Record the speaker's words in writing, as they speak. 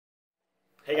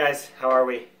Hey guys, how are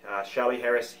we? Shelby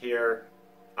Harris here.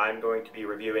 I'm going to be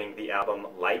reviewing the album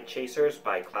Light Chasers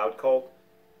by Cloud Cult.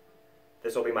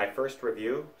 This will be my first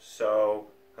review, so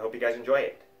I hope you guys enjoy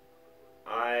it.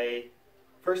 I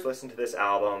first listened to this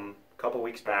album a couple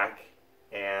weeks back,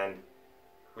 and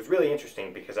it was really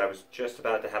interesting because I was just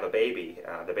about to have a baby.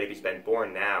 The baby's been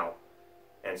born now,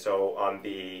 and so on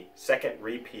the second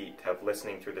repeat of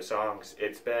listening through the songs,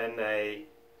 it's been an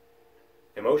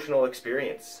emotional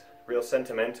experience. Real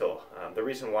sentimental. The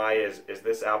reason why is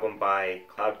this album by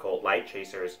Cloud Cult, Light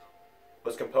Chasers,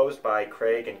 was composed by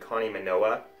Craig and Connie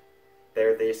Minowa.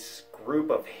 They're this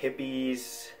group of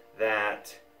hippies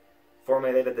that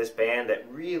formulated this band that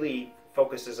really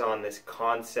focuses on this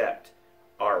concept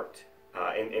art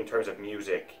in terms of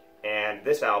music. And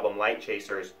this album, Light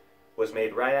Chasers, was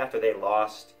made right after they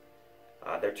lost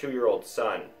their 2-year-old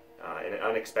son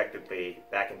unexpectedly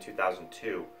back in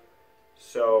 2002.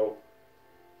 So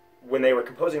when they were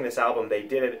composing this album, they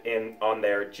did it on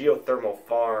their geothermal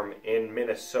farm in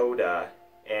Minnesota,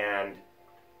 and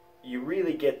you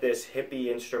really get this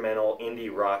hippie instrumental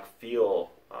indie rock feel,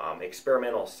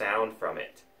 experimental sound from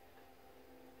it.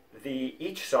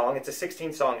 Each song, it's a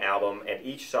 16-song album, and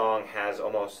each song has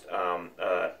almost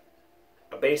a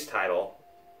base title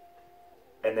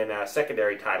and then a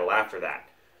secondary title after that.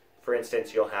 For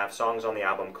instance, you'll have songs on the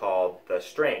album called The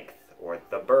Strength, or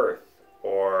The Birth,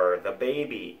 or The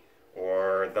Baby,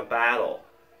 or The Battle.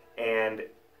 And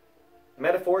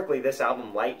metaphorically, this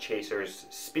album, Light Chasers,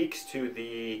 speaks to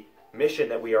the mission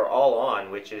that we are all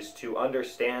on, which is to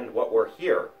understand what we're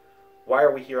here. Why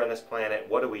are we here on this planet?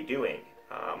 What are we doing?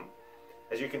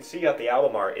 As you can see out the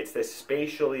album art, it's this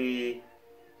spatially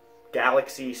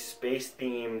galaxy,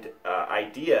 space-themed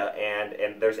idea,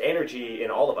 and there's energy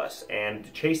in all of us.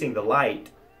 And chasing the light,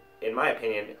 in my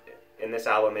opinion, in this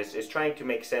album is trying to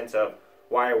make sense of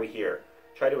why are we here.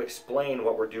 Try to explain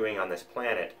what we're doing on this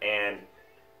planet, and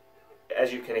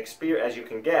as you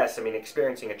can guess, I mean,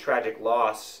 experiencing a tragic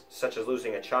loss such as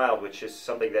losing a child, which is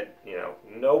something that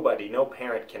no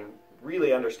parent can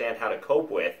really understand how to cope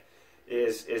with,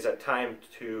 is a time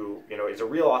to is a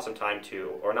real awesome time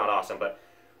to, or not awesome, but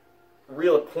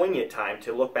real poignant time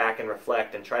to look back and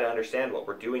reflect and try to understand what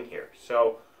we're doing here.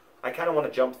 So I kind of want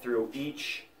to jump through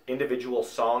each individual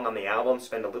song on the album,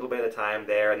 spend a little bit of time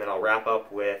there, and then I'll wrap up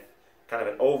with kind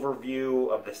of an overview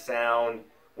of the sound,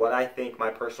 what I think, my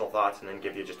personal thoughts, and then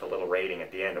give you just a little rating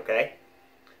at the end, okay?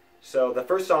 So the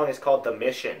first song is called The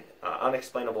Mission,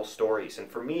 Unexplainable Stories. And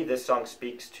for me, this song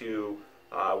speaks to,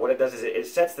 what it does is it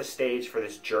sets the stage for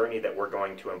this journey that we're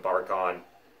going to embark on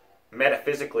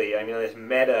metaphysically. I mean, this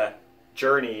meta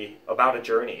journey about a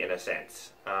journey, in a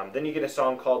sense. Then you get a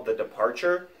song called The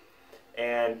Departure,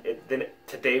 and then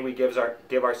Today We Give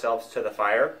Ourselves to the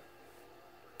Fire.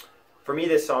 For me,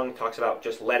 this song talks about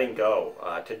just letting go,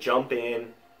 to jump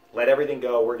in, let everything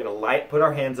go. We're going to put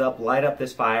our hands up, light up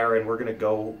this fire, and we're going to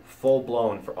go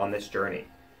full-blown on this journey.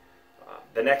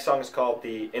 The next song is called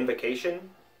The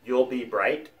Invocation, You'll Be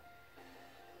Bright.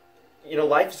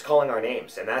 Life is calling our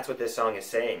names, and that's what this song is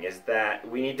saying, is that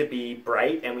we need to be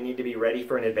bright, and we need to be ready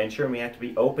for an adventure, and we have to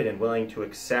be open and willing to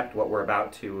accept what we're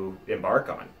about to embark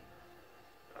on.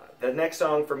 The next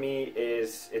song for me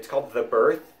it's called The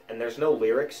Birth, and there's no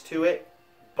lyrics to it,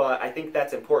 but I think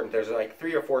that's important. There's like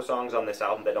 3 or 4 songs on this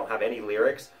album that don't have any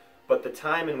lyrics, but the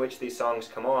time in which these songs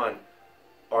come on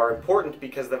are important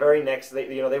because the very next,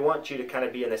 they want you to kind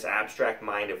of be in this abstract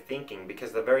mind of thinking,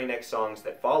 because the very next songs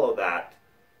that follow that,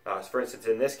 for instance,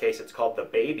 in this case, it's called The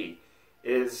Baby,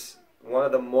 is one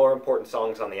of the more important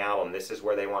songs on the album. This is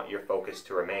where they want your focus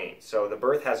to remain. So The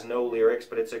Birth has no lyrics,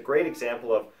 but it's a great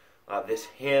example of this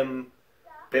hymn,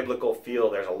 biblical feel.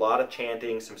 There's a lot of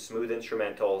chanting, some smooth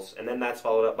instrumentals, and then that's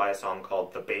followed up by a song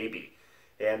called The Baby.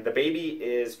 And The Baby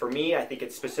is, for me, I think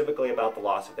it's specifically about the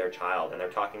loss of their child, and they're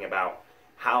talking about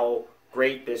how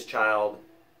great this child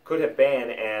could have been,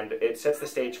 and it sets the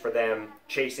stage for them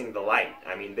chasing the light.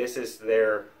 I mean, this is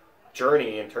their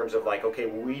journey in terms of like, okay,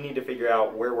 we need to figure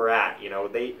out where we're at.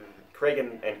 Craig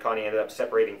and Connie ended up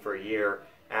separating for a year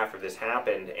after this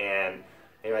happened, and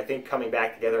I think coming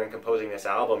back together and composing this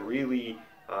album really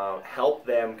help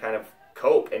them kind of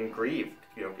cope and grieve,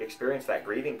 experience that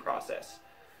grieving process.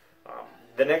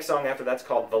 The next song after that's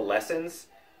called The Lessons,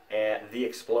 and The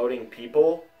Exploding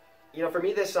People. For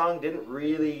me, this song didn't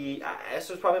really, this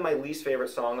was probably my least favorite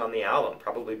song on the album,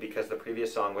 probably because the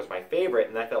previous song was my favorite,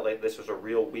 and I felt like this was a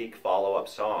real weak follow-up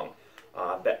song.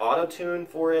 The auto-tune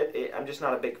for it, I'm just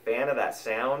not a big fan of that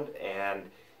sound, and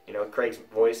Craig's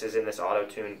voice is in this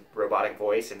auto-tuned robotic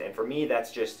voice, and for me,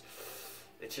 it's just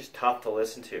tough to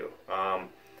listen to.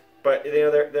 But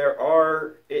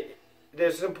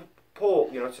there's some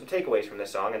pull, some takeaways from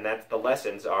this song, and that's the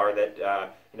lessons are that,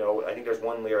 I think there's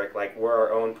one lyric like, we're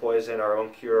our own poison, our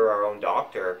own cure, our own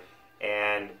doctor,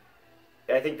 and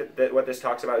I think that what this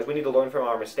talks about is we need to learn from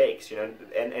our mistakes,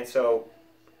 and so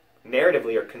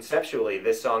narratively or conceptually,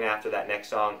 this song after that next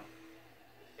song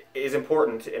is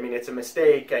important. I mean, it's a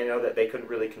mistake. I know that they couldn't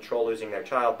really control losing their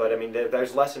child, but I mean,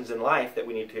 there's lessons in life that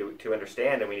we need to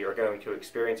understand, and we are going to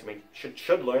experience, and we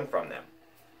should learn from them.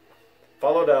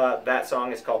 Followed that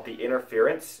song is called "The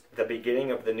Interference," the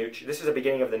beginning of the new. This is the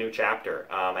beginning of the new chapter.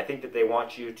 I think that they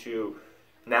want you to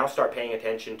now start paying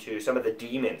attention to some of the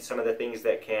demons, some of the things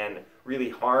that can really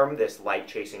harm this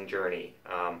light-chasing journey.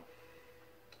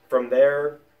 From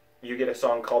there, you get a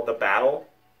song called "The Battle,"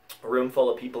 a room full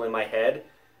of people in my head.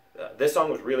 This song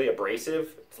was really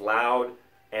abrasive, it's loud,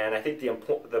 and I think the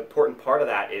important part of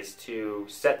that is to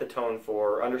set the tone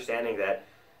for understanding that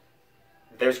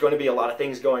there's going to be a lot of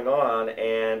things going on,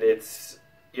 and it's,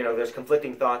 there's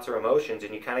conflicting thoughts or emotions,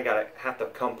 and you kind of have to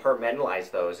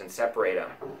compartmentalize those and separate them.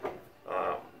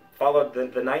 Followed,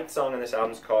 the ninth song on this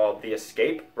album is called "The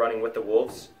Escape," Running with the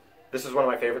Wolves. This is one of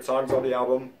my favorite songs on the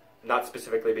album, not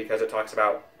specifically because it talks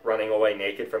about running away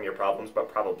naked from your problems,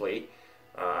 but probably.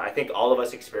 I think all of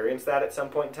us experience that at some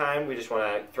point in time. We just want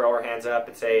to throw our hands up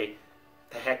and say,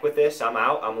 the heck with this, I'm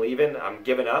out, I'm leaving, I'm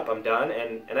giving up, I'm done,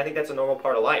 and I think that's a normal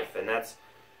part of life, and that's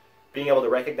being able to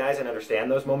recognize and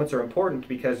understand those moments are important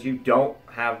because you don't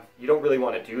really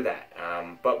want to do that.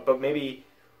 But maybe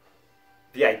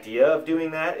the idea of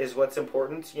doing that is what's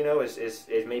important, is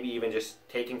maybe even just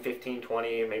taking 15,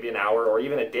 20, maybe an hour, or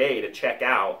even a day to check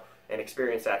out and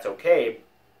experience that's okay,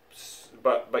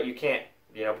 but you can't,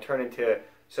 turn into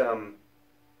some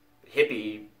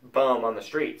hippie bum on the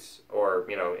streets, or,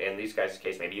 in these guys'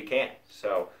 case, maybe you can't.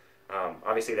 So,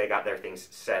 obviously they got their things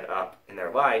set up in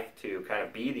their life to kind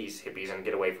of be these hippies and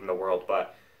get away from the world,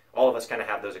 but all of us kind of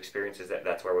have those experiences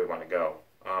that's where we want to go.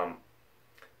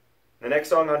 The next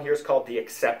song on here is called "The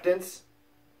Acceptance,"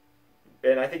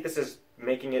 and I think this is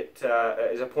making it,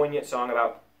 is a poignant song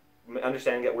about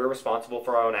understanding that we're responsible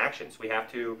for our own actions. We have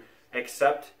to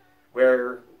accept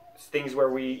things where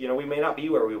we may not be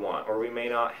where we want, or we may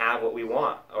not have what we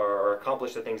want, or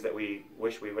accomplish the things that we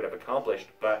wish we would have accomplished,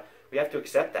 but we have to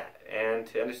accept that and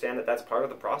to understand that that's part of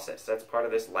the process. That's part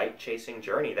of this light-chasing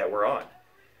journey that we're on.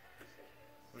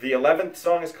 The 11th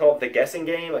song is called "The Guessing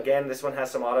Game." Again, this one has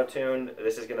some auto-tune.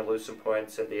 This is going to lose some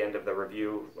points at the end of the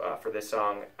review for this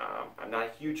song. I'm not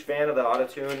a huge fan of the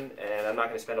auto-tune, and I'm not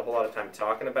going to spend a whole lot of time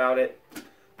talking about it.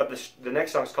 But the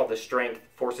next song is called "The Strength,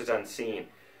 Forces Unseen."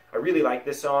 I really like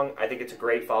this song. I think it's a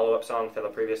great follow-up song to the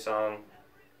previous song.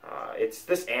 It's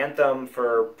this anthem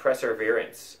for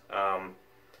perseverance.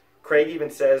 Craig even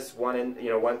says at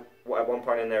one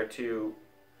point in there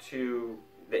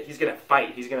that he's going to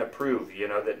fight. He's going to prove,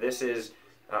 that this is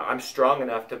I'm strong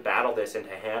enough to battle this and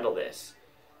to handle this.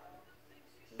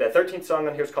 The 13th song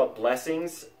on here is called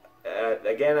 "Blessings."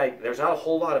 Again, there's not a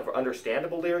whole lot of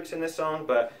understandable lyrics in this song,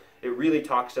 but it really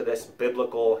talks to this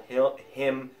biblical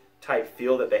hymn type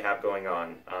feel that they have going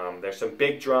on. There's some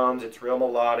big drums, it's real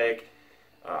melodic.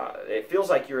 It feels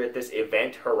like you're at this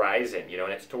event horizon,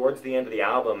 and it's towards the end of the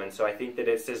album, and so I think that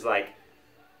this is like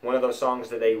one of those songs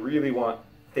that they really want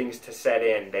things to set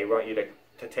in. They want you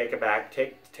to take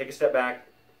a step back,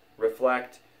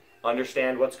 reflect,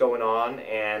 understand what's going on,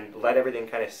 and let everything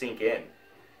kind of sink in.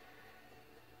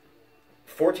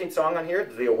 14th song on here,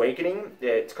 "The Awakening."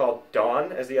 It's called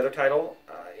 "Dawn" as the other title.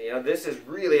 This is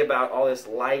really about all this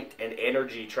light and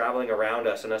energy traveling around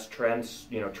us and us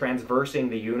transversing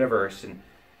the universe. And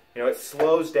it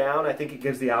slows down. I think it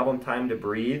gives the album time to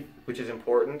breathe, which is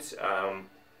important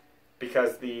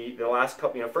because the last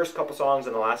couple, first couple songs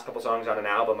and the last couple songs on an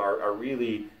album are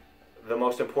really the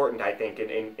most important, I think,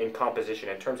 in composition,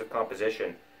 in terms of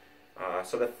composition.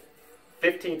 So the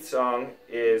 15th song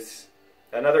is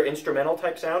another instrumental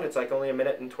type sound. It's like only 1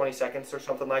 minute and 20 seconds or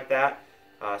something like that.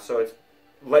 So it's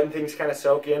letting things kind of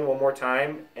soak in one more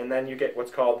time, and then you get what's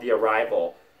called "The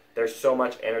Arrival." There's so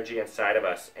much energy inside of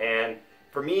us, and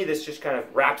for me this just kind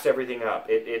of wraps everything up.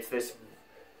 It's this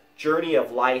journey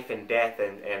of life and death,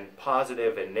 and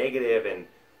positive and negative, and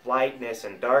lightness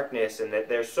and darkness, and that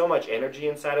there's so much energy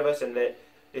inside of us, and that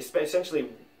essentially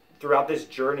throughout this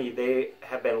journey they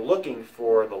have been looking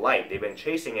for the light. They've been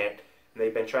chasing it, and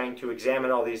they've been trying to examine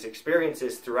all these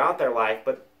experiences throughout their life,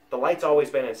 but the light's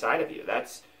always been inside of you.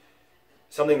 That's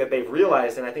something that they've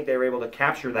realized, and I think they were able to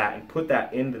capture that and put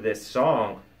that into this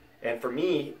song. And for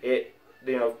me, it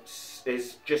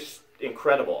is just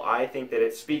incredible. I think that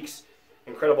it speaks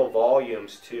incredible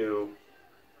volumes to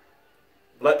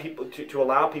let people to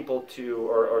allow people to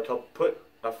or to put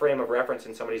a frame of reference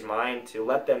in somebody's mind to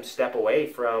let them step away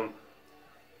from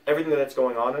everything that's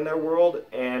going on in their world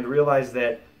and realize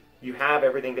that you have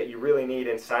everything that you really need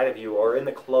inside of you or in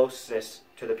the closeness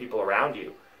to the people around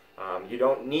you. You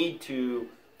don't need to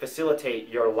facilitate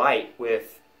your light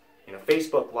with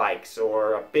Facebook likes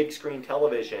or a big screen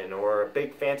television or a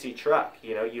big fancy truck.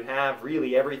 You have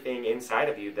really everything inside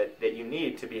of you that you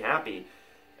need to be happy.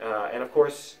 And of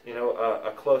course,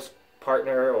 a close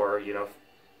partner or,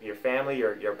 your family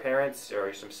or your parents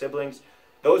or some siblings,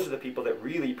 those are the people that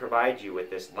really provide you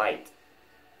with this light.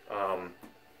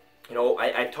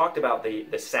 I've talked about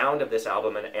the sound of this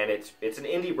album, and it's an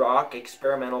indie rock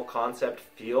experimental concept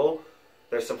feel.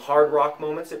 There's some hard rock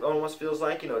moments, it almost feels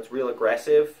like, it's real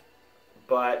aggressive.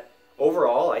 But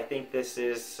overall, I think this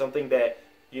is something that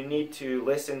you need to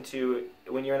listen to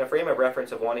when you're in a frame of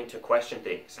reference of wanting to question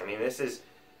things. I mean, this is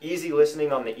easy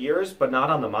listening on the ears, but not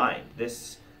on the mind.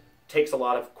 This takes a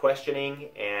lot of questioning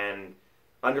and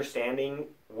understanding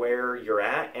where you're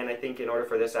at, and I think in order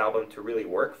for this album to really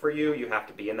work for you, you have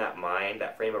to be in that mind,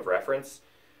 that frame of reference.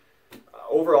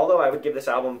 Overall, though, I would give this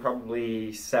album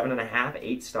probably 7.5,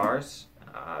 8 stars.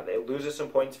 It loses some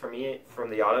points for me from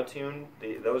the auto-tune.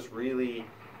 Those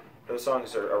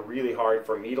songs are really hard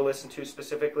for me to listen to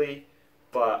specifically,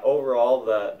 but overall,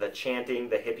 the chanting,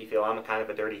 the hippie feel, I'm kind of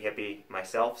a dirty hippie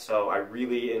myself, so I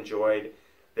really enjoyed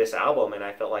this album, and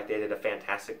I felt like they did a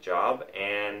fantastic job,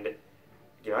 and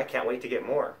I can't wait to get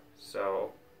more.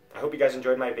 So I hope you guys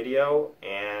enjoyed my video,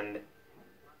 and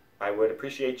I would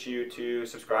appreciate you to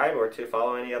subscribe or to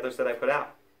follow any others that I put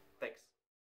out.